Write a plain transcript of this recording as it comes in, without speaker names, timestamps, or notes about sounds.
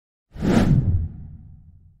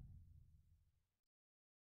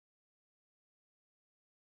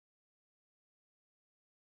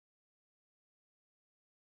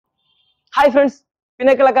Hi friends,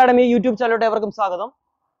 Pinnacle Academy YouTube channel everkum swagatham.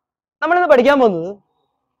 നമ്മൾ ഇന്ന് പഠിക്കാൻ പോകുന്നത്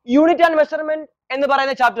യൂണിറ്റ് ആൻഡ് മെഷർമെന്റ് എന്ന്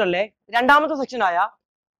പറയുന്ന ചാപ്റ്ററിലെ രണ്ടാമത്തെ സെക്ഷൻ ആയ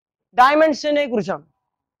ഡയമെൻഷനെ കുറിച്ചാണ്.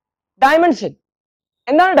 ഡയമെൻഷൻ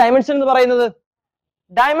എന്താണ്? ഡയമെൻഷൻ എന്ന് പറയുന്നത്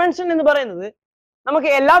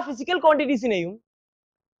നമുക്ക് എല്ലാ ഫിസിക്കൽ ക്വാണ്ടിറ്റീസിനെയും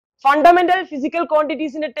ഫണ്ടമെന്റൽ ഫിസിക്കൽ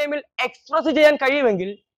ക്വാണ്ടിറ്റീസിന്റെ ടേമിൽ എക്സ്പ്രസ് ചെയ്യാൻ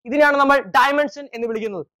കഴിയുമെങ്കിൽ ഇതിനെയാണ് നമ്മൾ ഡയമെൻഷൻ എന്ന്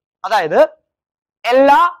വിളിക്കുന്നത്. അതായത്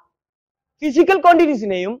എല്ലാ ഫിസിക്കൽ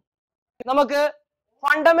ക്വാണ്ടിറ്റീസിനെയും നമുക്ക്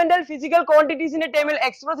ഫണ്ടമെന്റൽ ഫിസിക്കൽ ക്വാണ്ടിറ്റീസിന്റെ ടേമിൽ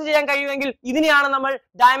എക്സ്പ്രസ് ചെയ്യാൻ കഴിയുമെങ്കിൽ ഇതിനെയാണ് നമ്മൾ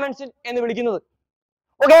ഡയമെൻഷൻ എന്ന് വിളിക്കുന്നത്.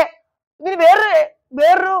 ഓക്കെ, ഇതിന്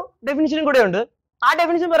വേറൊരു ഡെഫിനിഷനും കൂടെ ഉണ്ട്. ആ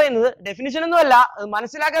ഡെഫിനിഷൻ പറയുന്നത് ഡെഫിനിഷൻ ഒന്നുമല്ല,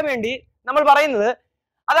 മനസ്സിലാക്കാൻ വേണ്ടി നമ്മൾ പറയുന്നത്,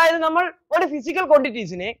 അതായത് നമ്മൾ ഒരു ഫിസിക്കൽ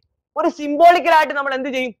ക്വാണ്ടിറ്റീസിനെ ഒരു സിംബോളിക്കലായിട്ട് നമ്മൾ എന്ത്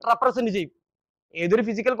ചെയ്യും? റെപ്രസെന്റ് ചെയ്യും. ഏതൊരു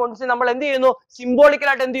ഫിസിക്കൽ ക്വാണ്ടിറ്റി നമ്മൾ എന്ത് ചെയ്യുന്നു?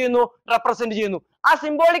 സിംബോളിക്കലായിട്ട് എന്ത് ചെയ്യുന്നു? റെപ്രസെന്റ് ചെയ്യുന്നു. ആ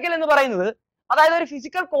സിംബോളിക്കൽ എന്ന് പറയുന്നത്, അതായത് ഒരു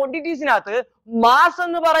ഫിസിക്കൽ ക്വാണ്ടിറ്റീസിനകത്ത് മാസ്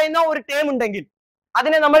എന്ന് പറയുന്ന ഒരു ടേം ഉണ്ടെങ്കിൽ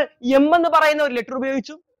അതിനെ നമ്മൾ എം എന്ന് പറയുന്ന ഒരു ലെറ്റർ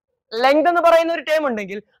ഉപയോഗിച്ചു. ലെങ്ത് എന്ന് പറയുന്ന ഒരു ടേം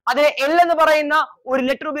ഉണ്ടെങ്കിൽ അതിനെ എൽ എന്ന് പറയുന്ന ഒരു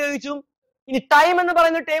ലെറ്റർ ഉപയോഗിച്ചു. ഇനി ടൈം എന്ന്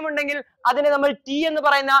പറയുന്ന ടേം ഉണ്ടെങ്കിൽ അതിനെ നമ്മൾ ടി എന്ന്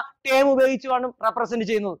പറയുന്ന ടേം ഉപയോഗിച്ചുമാണ് റെപ്രസെന്റ്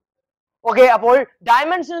ചെയ്യുന്നത്. ഓക്കെ, അപ്പോൾ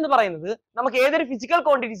ഡയമെൻഷൻ എന്ന് പറയുന്നത് നമുക്ക് ഏതൊരു ഫിസിക്കൽ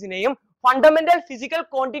ക്വാണ്ടിറ്റീസിനെയും ഫണ്ടമെന്റൽ ഫിസിക്കൽ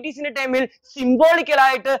ക്വാണ്ടിറ്റീസിന്റെ ടേമിൽ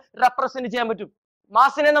സിംബോളിക്കലായിട്ട് റെപ്രസെന്റ് ചെയ്യാൻ പറ്റും.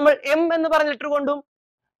 മാസിനെ നമ്മൾ എം എന്ന് പറയുന്ന ലെറ്റർ കൊണ്ടും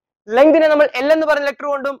ലെങ്തിനെ നമ്മൾ എൽ എന്ന് പറയുന്ന ലെറ്റർ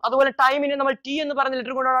കൊണ്ടും അതുപോലെ ടൈമിനെ നമ്മൾ ടി എന്ന് പറയുന്ന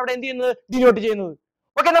ലെറ്റർ കൊണ്ടാണ് അവിടെ എന്ത് ചെയ്യുന്നത്? ഡിനോട്ട് ചെയ്യുന്നത്.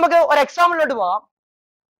 ഓക്കെ, നമുക്ക് ഒരു എക്സാമ്പിളിലോട്ട് പോകാം.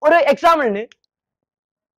 ഒരു എക്സാമ്പിളിന്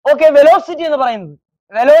ഓക്കെ, വെലോസിറ്റി എന്ന് പറയുന്നത്,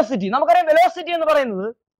 നമുക്കറിയാം വെലോസിറ്റി എന്ന് പറയുന്നത്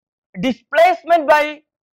ഡിസ്പ്ലേസ്മെന്റ് ബൈ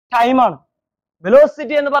ടൈം ആണ്.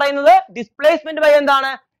 വെലോസിറ്റി എന്ന് പറയുന്നത് ഡിസ്പ്ലേസ്മെന്റ് ബൈ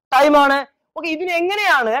എന്താണ്? ടൈം ആണ്. ഓക്കെ, ഇതിനെ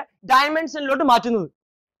എങ്ങനെയാണ് ഡയമെൻഷനിലോട്ട് മാറ്റുന്നത്?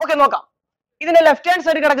 ഓക്കെ, നോക്കാം. ഇതിന്റെ ലെഫ്റ്റ് ഹാൻഡ്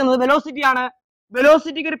സൈഡ് കിടക്കുന്നത് വെലോസിറ്റി ആണ്.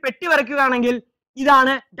 വെലോസിറ്റിക്ക് ഒരു പെട്ടി വരയ്ക്കുകയാണെങ്കിൽ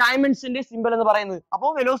ഇതാണ് ഡയമെൻഷന്റെ സിമ്പിൾ എന്ന് പറയുന്നത്. അപ്പോൾ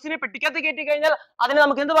വെലോസിറ്റിയെ പെട്ടിക്കകത്ത് കയറ്റി കഴിഞ്ഞാൽ അതിനെ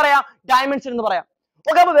നമുക്ക് എന്ത് പറയാം? ഡയമെൻഷൻ എന്ന് പറയാം.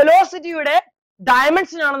 ഓക്കെ, അപ്പൊ വെലോസിറ്റിയുടെ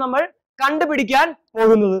ഡയമെൻഷൻ ആണ് നമ്മൾ കണ്ടുപിടിക്കാൻ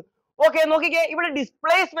പോകുന്നത്. ഓക്കെ, നോക്കിക്കേ, ഇവിടെ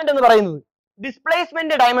ഡിസ്പ്ലേസ്മെന്റ് എന്ന് പറയുന്നത്,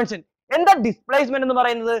 ഡിസ്പ്ലേസ്മെന്റ് ഡയമെൻഷൻ എന്താ? ഡിസ്പ്ലേസ്മെന്റ് എന്ന്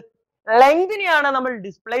പറയുന്നത് ലെങ്തിനെയാണ് നമ്മൾ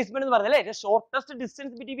ഡിസ്പ്ലേസ്മെന്റ് എന്ന് പറയുന്നത്, അല്ലെ? Shortest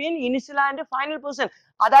distance between initial and final position.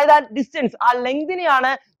 അതായത് ആ ഡിസ്റ്റൻസ്, ആ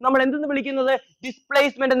ലെങ്തിനെയാണ് നമ്മൾ എന്തെന്ന് വിളിക്കുന്നത്?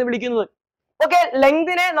 ഡിസ്പ്ലേസ്മെന്റ് എന്ന് വിളിക്കുന്നത്. ഓക്കെ,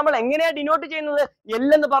 ലെങ്തിനെ നമ്മൾ എങ്ങനെയാണ് ഡിനോട്ട് ചെയ്യുന്നത്? എൽ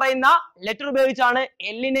എന്ന് പറയുന്ന ലെറ്റർ ഉപയോഗിച്ചാണ്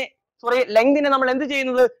ലെങ്തിനെ നമ്മൾ എന്ത്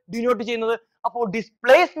ചെയ്യുന്നത്? ഡിനോട്ട് ചെയ്യുന്നത്. അപ്പോൾ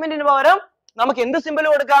ഡിസ്പ്ലേസ്മെന്റിന് പകരം നമുക്ക് എന്ത് സിമ്പിൾ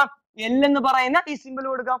കൊടുക്കാം? എൽ എന്ന് പറയുന്ന ഈ സിമ്പിൾ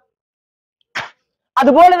കൊടുക്കാം.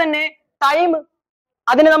 അതുപോലെ തന്നെ ടൈം,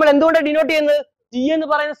 അതിനെ നമ്മൾ എന്തുകൊണ്ടാണ് ഡിനോട്ട് ചെയ്യുന്നത്? ടി എന്ന്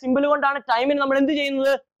പറയുന്ന സിമ്പിൾ കൊണ്ടാണ് ടൈമിന് നമ്മൾ എന്ത്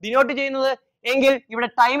ചെയ്യുന്നത്? ഡിനോട്ട് ചെയ്യുന്നത്. എങ്കിൽ ഇവിടെ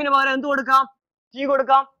ടൈമിന് പകരം എന്ത് കൊടുക്കാം? ടി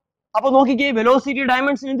കൊടുക്കാം. അപ്പൊ നോക്കിക്കേ, വെലോസിറ്റി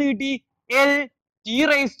ഡയമെൻഷൻ എന്ത് കിട്ടി? L T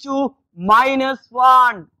raise to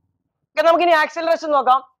 -1. നമുക്ക് ഇനി ആക്സിലറേഷൻ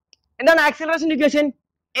നോക്കാം. എന്താണ് acceleration equation?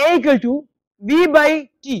 A equal to v by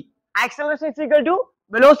t. Acceleration is equal to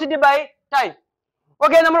velocity by time.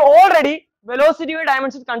 Okay, നമ്മൾ ഓൾറെഡി വെലോസിറ്റിയുടെ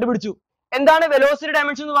ഡയമെൻഷൻ കണ്ടുപിടിച്ചു. എന്താണ് വെലോസിറ്റി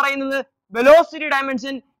ഡയമെൻഷൻ എന്ന് പറയുന്നത്? Velocity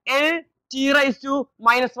dimension L t raise to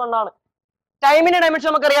 -1 ആണ്. ടൈമിന്റെ ഡയമെൻഷൻ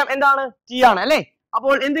നമുക്കറിയാം, എന്താണ്? ടി ആണ്, അല്ലെ?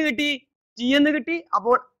 അപ്പോൾ എന്ത് കിട്ടി? ടി എന്ന് കിട്ടി.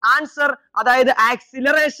 അപ്പോൾ ആൻസർ, അതായത്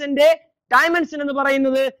ആക്സിലറേഷന്റെ ഡയമെൻഷൻ എന്ന്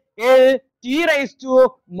പറയുന്നത് L t റൈസ് ടു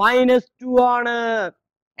 -2 ആണ്.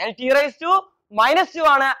 L t റൈസ് ടു -2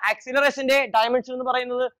 ആണ് ആക്സിലറേഷന്റെ ഡയമെൻഷൻ എന്ന്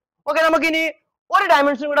പറയുന്നത്. ഓക്കെ, നമുക്ക് ഇനി ഒരു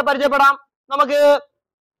ഡയമെൻഷൻ കൂടെ പരിചയപ്പെടാം. നമുക്ക്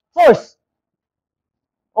ഫോഴ്സ്.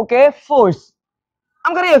 ഓക്കെ, ഫോഴ്സ്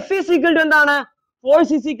നമുക്കറിയാം F is equal to എന്താണ്?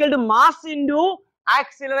 Force is equal to mass into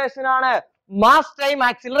acceleration ആണ്. മാസ് ടൈം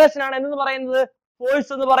ആക്സിലറേഷൻ ആണ് എന്ന് പറയുന്നത്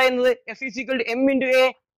ഫോഴ്സ് എന്ന് പറയുന്നത്. F is equal to m into a.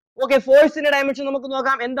 Okay, ഫോഴ്സിന്റെ ഡയമെൻഷൻ നമുക്ക്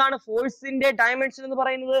നോക്കാം. എന്താണ് ഫോഴ്സിന്റെ ഡയമെൻഷൻ എന്ന്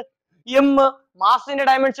പറയുന്നത്? എം. മാസിന്റെ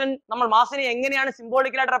ഡയമെൻഷൻ, നമ്മൾ മാസിനെ എങ്ങനെയാണ്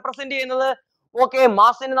സിംബോളിക്കലായിട്ട് റെപ്രസെന്റ് ചെയ്യുന്നത്? ഓക്കെ,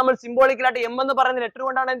 മാസിനെ നമ്മൾ സിംബോളിക്കലായിട്ട് എം എന്ന് പറയുന്ന ലെറ്റർ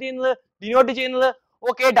കൊണ്ടാണ് എന്ത് ചെയ്യുന്നത്? ഡിനോട്ട് ചെയ്യുന്നത്.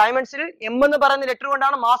 ഓക്കെ, ഡയമെൻഷനിൽ എം എന്ന് പറയുന്ന ലെറ്റർ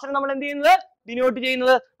കൊണ്ടാണ് മാസിനെ നമ്മൾ എന്ത് ചെയ്യുന്നത്? ഡിനോട്ട്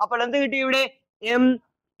ചെയ്യുന്നത്. അപ്പോൾ എന്ത് കിട്ടി ഇവിടെ? എം.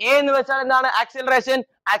 എ എന്ന് വെച്ചാൽ എന്താണ്? ആക്സിലറേഷൻ.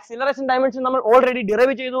 ആക്സിലറേഷൻ ഡയമെൻഷൻ നമ്മൾ ഓൾറെഡി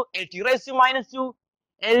ഡിറൈവ് ചെയ്തു. L t raised to -2.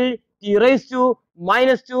 L t raised to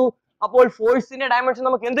 -2. അപ്പോൾ ഫോഴ്സിന്റെ ഡയമെൻഷൻ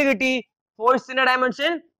നമുക്ക് എന്ത് കിട്ടി? ഫോഴ്സിന്റെ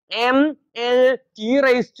dimension M L T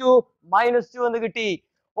raise to -2 എന്ന് കിട്ടി.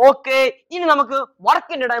 ഓക്കെ, ഇനി നമുക്ക്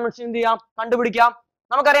വർക്കിന്റെ ഡയമെൻഷൻ എന്ത് ചെയ്യാം? കണ്ടുപിടിക്കാം.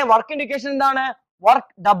 നമുക്കറിയാം വർക്കിന്റെ ഇക്വേഷൻ എന്താണ്? Work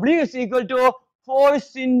W is equal to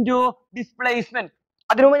force into displacement.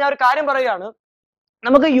 അതിനു മുമ്പ് ഞാൻ ഒരു കാര്യം പറയുകയാണ്.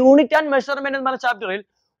 നമുക്ക് യൂണിറ്റ് ആൻഡ് മെഷർമെന്റ് എന്ന ചാപ്റ്ററിൽ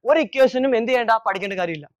ഒരു ഇക്വേഷനും എന്ത് ചെയ്യേണ്ട? പഠിക്കേണ്ട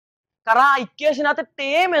കാര്യമില്ല. കാരണം ആ ഇക്വേഷനകത്ത്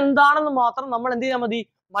ടേം എന്താണെന്ന് മാത്രം നമ്മൾ എന്ത് ചെയ്താൽ മതി?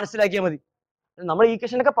 മനസ്സിലാക്കിയാൽ മതി. നമ്മൾ ഈ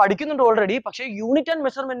ഇക്വേഷൻ ഒക്കെ പഠിക്കുന്നുണ്ട് ഓൾറെഡി. പക്ഷേ യൂണിറ്റ് ആൻഡ്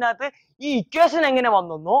മെഷർമെന്റിനകത്ത് ഈ ഇക്വേഷൻ എങ്ങനെ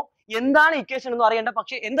വന്നെന്നോ എന്താണ് ഇക്വേഷൻ എന്ന് അറിയേണ്ട.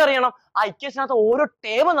 പക്ഷെ എന്തറിയണം? ആ ഇക്വേഷനകത്ത് ഓരോ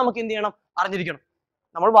ടേമും നമുക്ക് എന്ത് ചെയ്യണം? അറിഞ്ഞിരിക്കണം.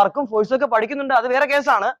 നമ്മൾ വർക്കും ഫോഴ്സും ഒക്കെ പഠിക്കുന്നുണ്ട്, അത് വേറെ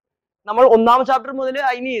കേസാണ്. നമ്മൾ ഒന്നാം ചാപ്റ്റർ മുതൽ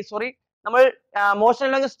നമ്മൾ മോഷൻ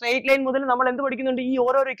അലോങ് സ്ട്രേറ്റ് ലൈൻ മുതൽ നമ്മൾ എന്ത് പഠിക്കുന്നുണ്ട്, ഈ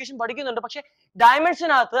ഓരോരോ ഇക്വേഷൻ പഠിക്കുന്നുണ്ട്. പക്ഷെ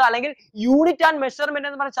ഡയമെൻഷനകത്ത് അല്ലെങ്കിൽ യൂണിറ്റ് ആൻഡ് മെഷർമെന്റ്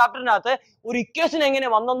എന്ന് പറഞ്ഞ ചാപ്റ്ററിനകത്ത് ഒരു ഇക്വേഷൻ എങ്ങനെ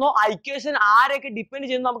വന്നെന്നോ ആ ഇക്വേഷൻ ആരെയൊക്കെ ഡിപ്പെൻഡ്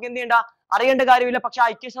ചെയ്യുന്നു നമുക്ക് എന്ത് ചെയ്യണ്ട, അറിയേണ്ട കാര്യമില്ല. പക്ഷെ ആ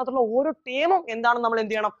ഇക്വേഷനകത്തുള്ള ഓരോ ടേമും എന്താണെന്ന് നമ്മൾ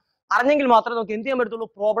എന്ത് ചെയ്യണം, അറിഞ്ഞെങ്കിൽ മാത്രമേ നമുക്ക് എന്ത് ചെയ്യാൻ പറ്റത്തുള്ളൂ,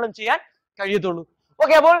 പ്രോബ്ലം ചെയ്യാൻ കഴിയത്തുള്ളൂ.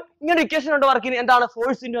 ഓക്കെ, അപ്പോൾ ഇങ്ങനെ ഇക്വേഷൻ ഉണ്ട് വർക്കിന്, എന്താണ്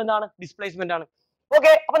ഫോഴ്സ് ഇൻറ്റു എന്താണ് ഡിസ്പ്ലേസ്മെന്റ് ആണ്.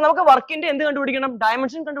 ഓക്കെ, അപ്പൊ നമുക്ക് വർക്കിന്റെ എന്ത് കണ്ടുപിടിക്കണം,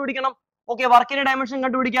 ഡയമെൻഷൻ കണ്ടുപിടിക്കണം. ഓക്കെ, വർക്കിന്റെ ഡയമെൻഷൻ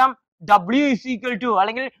കണ്ടുപിടിക്കാം. W is equal to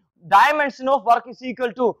അല്ലെങ്കിൽ dimension of work is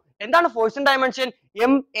equal to എന്താണ് ഫോഴ്സിന്റെ ഡയമെൻഷൻ,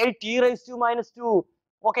 MLT⁻².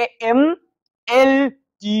 Okay,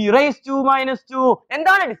 MLT⁻².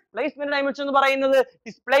 എന്താണ് ഡിസ്പ്ലേസ്മെന്റ് ഡയമെൻഷൻ എന്ന് പറയുന്നത്,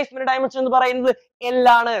 ഡിസ്പ്ലേസ്മെന്റ് ഡയമെൻഷൻ എന്ന് പറയുന്നത് L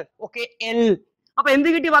ആണ്. Okay, L. അപ്പൊ എന്ത്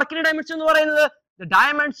കിട്ടി വർക്കിന്റെ ഡയമെൻഷൻ എന്ന് പറയുന്നത്, the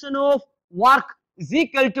dimension of work is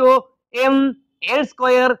equal to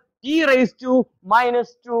ML²T⁻².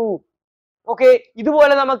 Okay,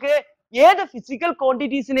 ഇതുപോലെ നമുക്ക് ഏത് ഫിസിക്കൽ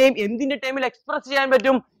ക്വാണ്ടിറ്റീസിനെയും എന്തിന്റെ ടൈമിൽ എക്സ്പ്രസ് ചെയ്യാൻ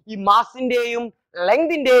പറ്റും, ഈ മാസിന്റെയും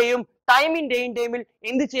ലെങ്തിന്റെയും ടൈമിന്റെയും ടൈമിൽ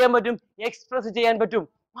എന്ത് ചെയ്യാൻ പറ്റും, എക്സ്പ്രസ് ചെയ്യാൻ പറ്റും.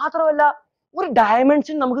 മാത്രമല്ല ഒരു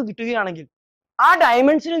ഡയമെൻഷൻ നമുക്ക് കിട്ടുകയാണെങ്കിൽ ആ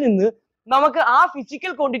ഡയമെൻഷനിൽ നിന്ന് നമുക്ക് ആ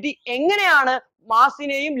ഫിസിക്കൽ ക്വാണ്ടിറ്റി എങ്ങനെയാണ്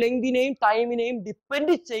മാസിനെയും ലെങ്തിനെയും ടൈമിനെയും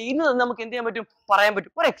ഡിപ്പെൻഡ് ചെയ്യുന്നതെന്ന് നമുക്ക് എന്ത് ചെയ്യാൻ പറ്റും, പറയാൻ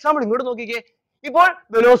പറ്റും. ഒരു എക്സാമ്പിൾ ഇങ്ങോട്ട് നോക്കിക്കേ. ഇപ്പോൾ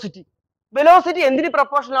വെലോസിറ്റി എന്തിന്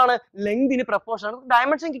പ്രപ്പോർഷണൽ ആണ്, ലെങ്തിന് പ്രപ്പോർഷണൽ ആണ്.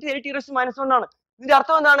 ഡയമെൻഷൻ കിട്ടിയത് L⁻⁻1 ആണ്. ഇതിന്റെ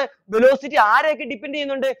അർത്ഥം എന്താണ്, വെലോസിറ്റി ആരെയൊക്കെ ഡിപ്പെൻഡ്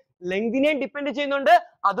ചെയ്യുന്നുണ്ട്, ലെങ്തിനെയും ഡിപ്പെൻഡ് ചെയ്യുന്നുണ്ട്,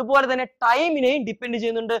 അതുപോലെ തന്നെ ടൈമിനെയും ഡിപ്പെൻഡ്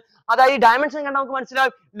ചെയ്യുന്നുണ്ട്. അതായത് ഈ ഡയമെൻഷൻ കണ്ടാൽ നമുക്ക്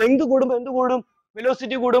മനസ്സിലാവും, ലെങ്ത് കൂടുമ്പോൾ എന്ത് കൂടും,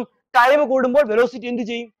 വെലോസിറ്റി കൂടും, ടൈം കൂടുമ്പോൾ വെലോസിറ്റി എന്ത്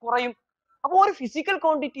ചെയ്യും, കുറയും. അപ്പോൾ ഒരു ഫിസിക്കൽ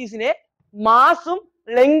ക്വാണ്ടിറ്റീസിനെ മാസും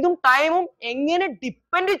ലെങ്തും ടൈമും എങ്ങനെ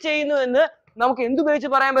ഡിപ്പെൻഡ് ചെയ്യുന്നു എന്ന് നമുക്ക് എന്തുപയോഗിച്ച്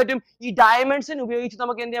പറയാൻ പറ്റും, ഈ ഡയമെൻഷൻ ഉപയോഗിച്ച്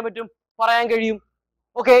നമുക്ക് എന്ത് ചെയ്യാൻ പറ്റും, പറയാൻ കഴിയും.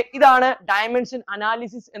 ഓക്കെ, ഇതാണ് ഡയമെൻഷൻ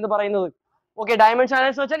അനാലിസിസ് എന്ന് പറയുന്നത്. ഓക്കെ, ഡയമെൻഷൻ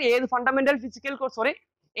അനാലിസിസ് വെച്ചാൽ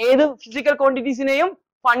ഏത് ഫിസിക്കൽ ക്വാണ്ടിറ്റീസിനെയും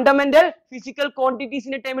ഫണ്ടമെന്റൽ ഫിസിക്കൽ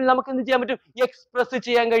ക്വാണ്ടിറ്റീസിന്റെ ടൈമിൽ നമുക്ക് എന്ത് ചെയ്യാൻ പറ്റും, എക്സ്പ്രസ്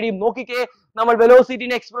ചെയ്യാൻ കഴിയും. നോക്കിക്കേ, നമ്മൾ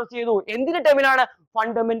വെലോസിറ്റിനെ എക്സ്പ്രസ് ചെയ്തു, എന്തിന്റെ ടൈമിലാണ്,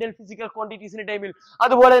 ഫണ്ടമെന്റൽ ഫിസിക്കൽ ക്വാണ്ടിറ്റീസിന്റെ ടൈമിൽ.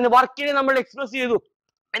 അതുപോലെ തന്നെ വർക്കിനെ നമ്മൾ എക്സ്പ്രസ് ചെയ്തു,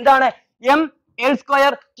 എന്താണ്,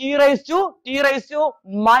 ML²T⁻².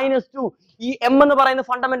 ഈ M എന്ന് പറയുന്നത്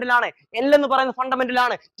ഫണ്ടമെന്റൽ ആണ്, L എന്ന് പറയുന്നത് ഫണ്ടമെന്റൽ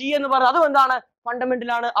ആണ്, T എന്ന് പറയുന്നത് അതും എന്താണ്, ഫണ്ടമെന്റൽ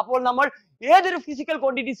ആണ്. അപ്പോൾ നമ്മൾ ഏതൊരു ഫിസിക്കൽ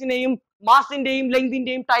ക്വാണ്ടിറ്റീസിനെയും മാസിന്റെയും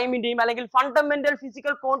ലെങ്തിന്റെയും ടൈമിന്റെയും അല്ലെങ്കിൽ ഫണ്ടമെന്റൽ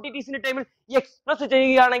ഫിസിക്കൽ ക്വാണ്ടിറ്റീസിന്റെ ടൈമിൽ എക്സ്പ്രസ്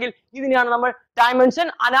ചെയ്യുകയാണെങ്കിൽ ഇതിനെയാണ് നമ്മൾ ഡയമെൻഷൻ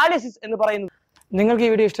അനാലിസിസ് എന്ന് പറയുന്നത്. നിങ്ങൾക്ക് ഈ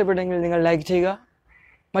വീഡിയോ ഇഷ്ടപ്പെട്ടെങ്കിൽ നിങ്ങൾ ലൈക്ക് ചെയ്യുക,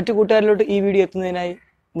 മറ്റു കൂട്ടുകാരിലോട്ട് ഈ വീഡിയോ എത്തുന്നതിനായി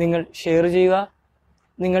നിങ്ങൾ ഷെയർ ചെയ്യുക.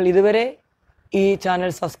 നിങ്ങൾ ഇതുവരെ ഈ ചാനൽ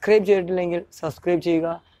സബ്സ്ക്രൈബ് ചെയ്തിട്ടില്ലെങ്കിൽ സബ്സ്ക്രൈബ് ചെയ്യുക.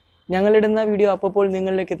 ഞങ്ങളിടുന്ന വീഡിയോ അപ്പോൾ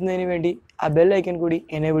നിങ്ങളിലേക്ക് എത്തുന്നതിന് വേണ്ടി ആ ബെൽ ഐക്കൺ കൂടി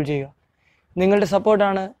എനേബിൾ ചെയ്യുക. നിങ്ങളുടെ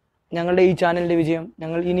സപ്പോർട്ടാണ് ഞങ്ങളുടെ ഈ ചാനലിൻ്റെ വിജയം.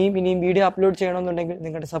 ഞങ്ങൾ ഇനിയും വീഡിയോ അപ്ലോഡ് ചെയ്യണമെന്നുണ്ടെങ്കിൽ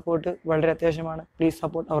നിങ്ങളുടെ സപ്പോർട്ട് വളരെ അത്യാവശ്യമാണ്. Please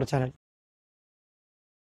support our channel.